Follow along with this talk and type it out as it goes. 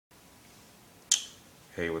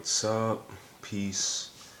Hey, what's up? Peace.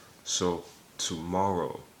 So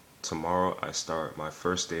tomorrow I start my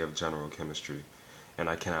first day of general chemistry, and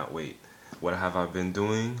I cannot wait. What have I been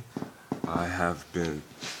doing? I have been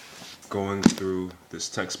going through this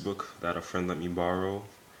textbook that a friend let me borrow.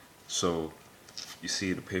 So you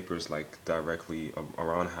see the paper is like directly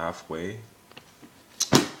around halfway,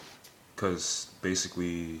 because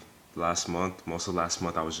basically most of last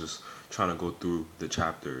month, I was just trying to go through the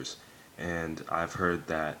chapters, and I've heard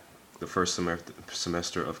that the first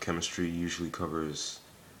semester of chemistry usually covers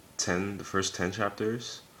the first 10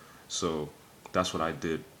 chapters. So that's what I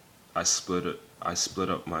did. I split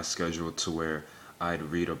up my schedule to where I'd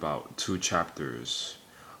read about 2 chapters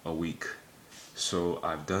a week. So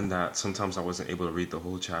I've done that. Sometimes I wasn't able to read the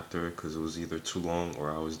whole chapter because it was either too long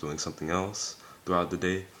or I was doing something else throughout the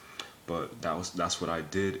day. But that's what I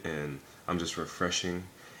did, and I'm just refreshing.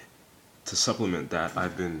 To supplement that,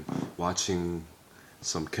 I've been watching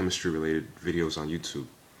some chemistry related videos on YouTube.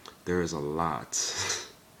 There is a lot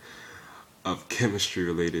of chemistry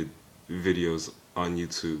related videos on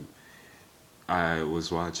YouTube. I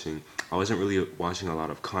was watching. I wasn't really watching a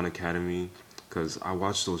lot of Khan Academy because I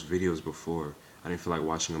watched those videos before. I didn't feel like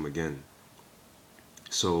watching them again.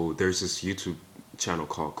 So there's this YouTube channel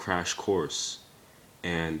called Crash Course,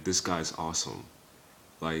 and this guy's awesome.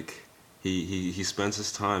 Like he spends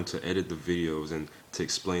his time to edit the videos and to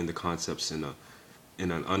explain the concepts in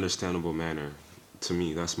an understandable manner. To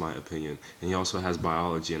me, that's my opinion. And he also has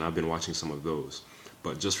biology, and I've been watching some of those.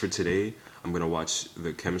 But just for today, I'm gonna watch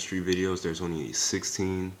the chemistry videos. There's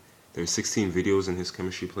 16 videos in his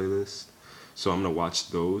chemistry playlist. So I'm gonna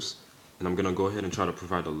watch those, and I'm gonna go ahead and try to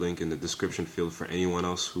provide a link in the description field for anyone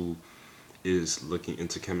else who is looking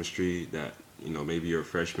into chemistry, that maybe you're a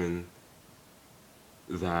freshman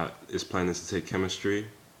that is planning to take chemistry.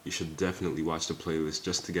 You should definitely watch the playlist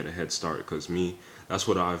just to get a head start, because that's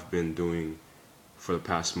what I've been doing for the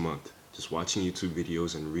past month. Just watching YouTube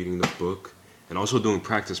videos and reading the book, and also doing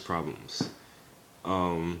practice problems.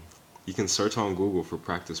 Um, you can search on Google for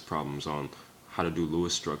practice problems on how to do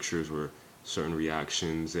Lewis structures or certain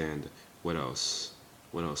reactions, and what else?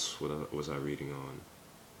 What was I reading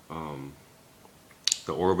on?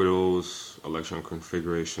 The orbitals, electron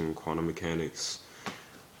configuration, quantum mechanics,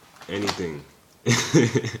 anything.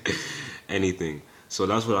 Anything. So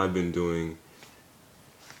that's what I've been doing.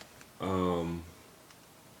 Um,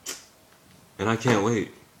 and I can't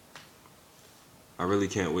wait. I really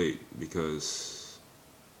can't wait because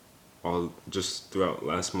all just throughout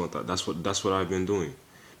last month, that's what I've been doing,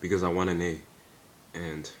 because I want an A,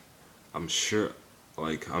 and I'm sure,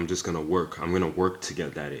 like, I'm just gonna work. I'm gonna work to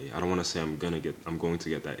get that A. I don't want to say I'm going to get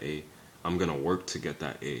that A. I'm gonna work to get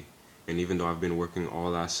that A. And even though I've been working all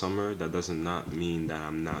last summer, that does not mean that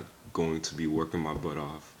I'm not going to be working my butt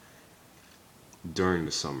off during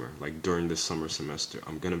the summer. Like during this summer semester,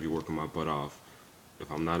 I'm gonna be working my butt off.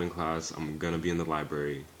 If I'm not in class, I'm gonna be in the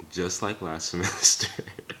library, just like last semester.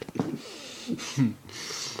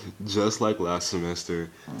 Just like last semester.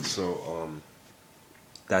 So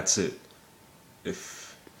that's it.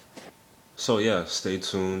 If So yeah, stay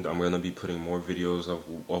tuned. I'm gonna be putting more videos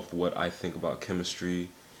of what I think about chemistry.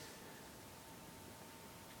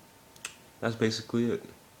 That's basically it.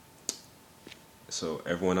 So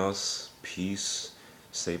everyone else, peace.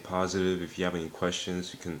 Stay positive. If you have any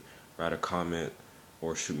questions, you can write a comment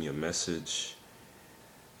or shoot me a message.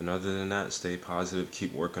 And other than that, stay positive.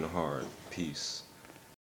 Keep working hard. Peace.